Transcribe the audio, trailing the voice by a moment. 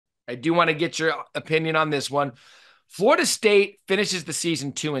I do want to get your opinion on this one. Florida State finishes the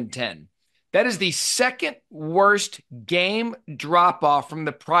season 2-10. That is the second worst game drop off from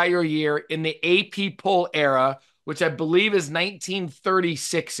the prior year in the AP poll era, which I believe is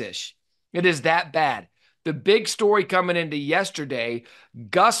 1936 ish. It is that bad. The big story coming into yesterday,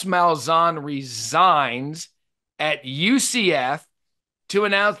 Gus Malzahn resigns at UCF to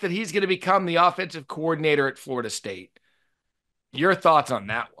announce that he's going to become the offensive coordinator at Florida State. Your thoughts on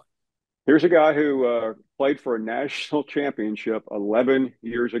that one? Here's a guy who played for a national championship 11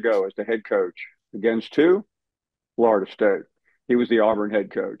 years ago as the head coach against two, Florida State. He was the Auburn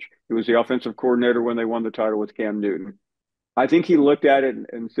head coach. He was the offensive coordinator when they won the title with Cam Newton. I think he looked at it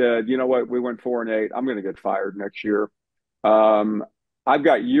and said, "You know what? We went 4-8. I'm going to get fired next year. Um, I've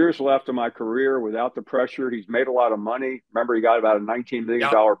got years left of my career without the pressure. He's made a lot of money. Remember, he got about a $19 million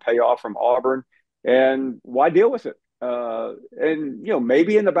Yep. payoff from Auburn. And why deal with it?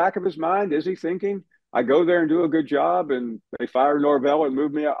 Maybe in the back of his mind, is he thinking, I go there and do a good job and they fire Norvell and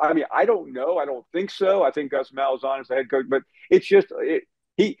move me up? I mean, I don't know. I don't think so. I think Gus Malzahn is the head coach, but it's just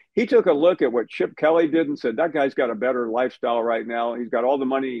he took a look at what Chip Kelly did and said, that guy's got a better lifestyle right now. He's got all the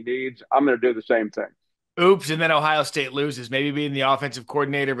money he needs. I'm going to do the same thing. Oops, and then Ohio State loses. Maybe being the offensive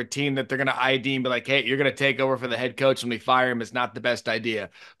coordinator of a team that they're going to ID and be like, hey, you're going to take over for the head coach when we fire him is not the best idea.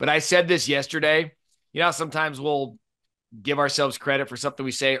 But I said this yesterday. You know, sometimes we'll give ourselves credit for something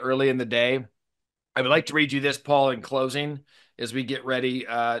we say early in the day. I would like to read you this, Paul, in closing as we get ready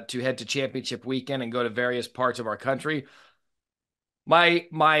to head to championship weekend and go to various parts of our country.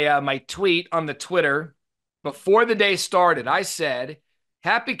 My tweet on the Twitter before the day started, I said,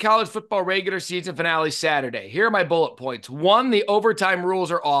 happy college football regular season finale Saturday. Here are my bullet points. 1, the overtime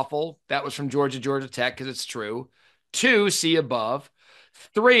rules are awful. That was from Georgia Tech because it's true. 2, see above.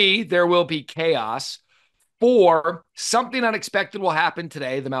 3, there will be chaos. 4, something unexpected will happen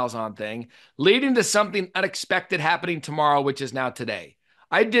today, the Malzahn thing, leading to something unexpected happening tomorrow, which is now today.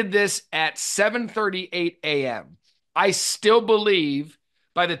 I did this at 7:38 a.m. I still believe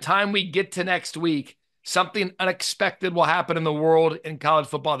by the time we get to next week, something unexpected will happen in the world in college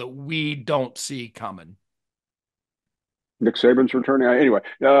football that we don't see coming. Nick Saban's returning. Anyway,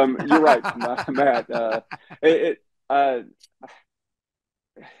 you're right, Matt. It, uh,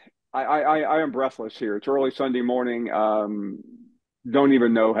 I am breathless here. It's early Sunday morning. Don't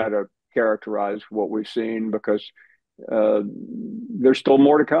even know how to characterize what we've seen because there's still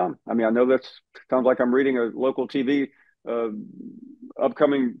more to come. I mean, I know that sounds like I'm reading a local TV uh,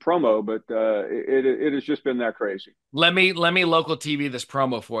 upcoming promo, but it has just been that crazy. Let me local TV this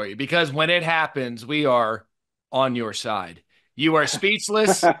promo for you because when it happens, we are on your side. You are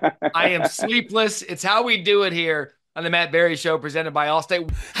speechless. I am sleepless. It's how we do it here on the Matt Barrie Show presented by Allstate.